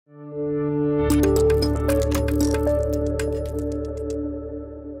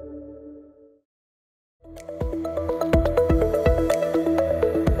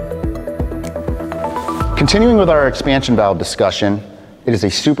Continuing with our expansion valve discussion, it is a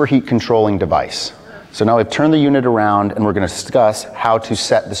superheat controlling device. So now I've turned the unit around and we're going to discuss how to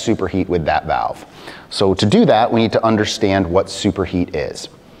set the superheat with that valve. So to do that, we need to understand what superheat is.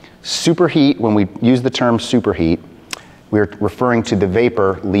 Superheat, when we use the term superheat, we're referring to the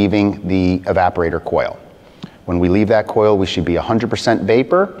vapor leaving the evaporator coil. When we leave that coil, we should be 100%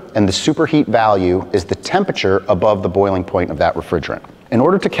 vapor, and the superheat value is the temperature above the boiling point of that refrigerant. In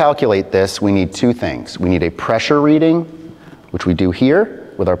order to calculate this, we need two things. We need a pressure reading, which we do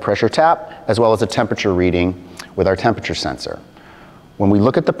here with our pressure tap, as well as a temperature reading with our temperature sensor. When we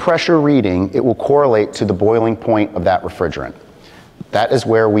look at the pressure reading, it will correlate to the boiling point of that refrigerant. That is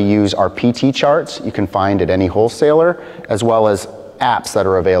where we use our PT charts you can find at any wholesaler, as well as apps that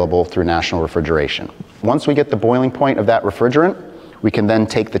are available through National Refrigeration. Once we get the boiling point of that refrigerant, we can then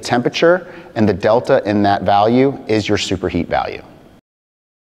take the temperature, and the delta in that value is your superheat value.